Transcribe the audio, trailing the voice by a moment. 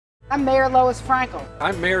I'm Mayor Lois Frankel.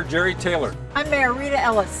 I'm Mayor Jerry Taylor. I'm Mayor Rita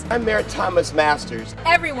Ellis. I'm Mayor Thomas Masters.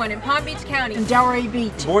 Everyone in Palm Beach County. And Delray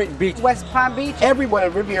Beach. Boynton Beach. West Palm Beach. Everyone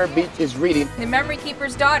in Riviera Beach is reading The Memory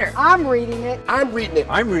Keeper's Daughter. I'm reading it. I'm reading it.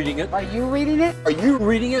 I'm reading it. Are you reading it? Are you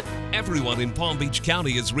reading it? Everyone in Palm Beach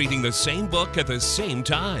County is reading the same book at the same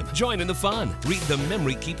time. Join in the fun. Read The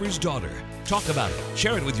Memory Keeper's Daughter. Talk about it.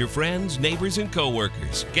 Share it with your friends, neighbors, and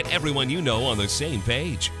coworkers. Get everyone you know on the same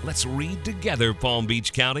page. Let's read together, Palm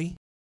Beach County.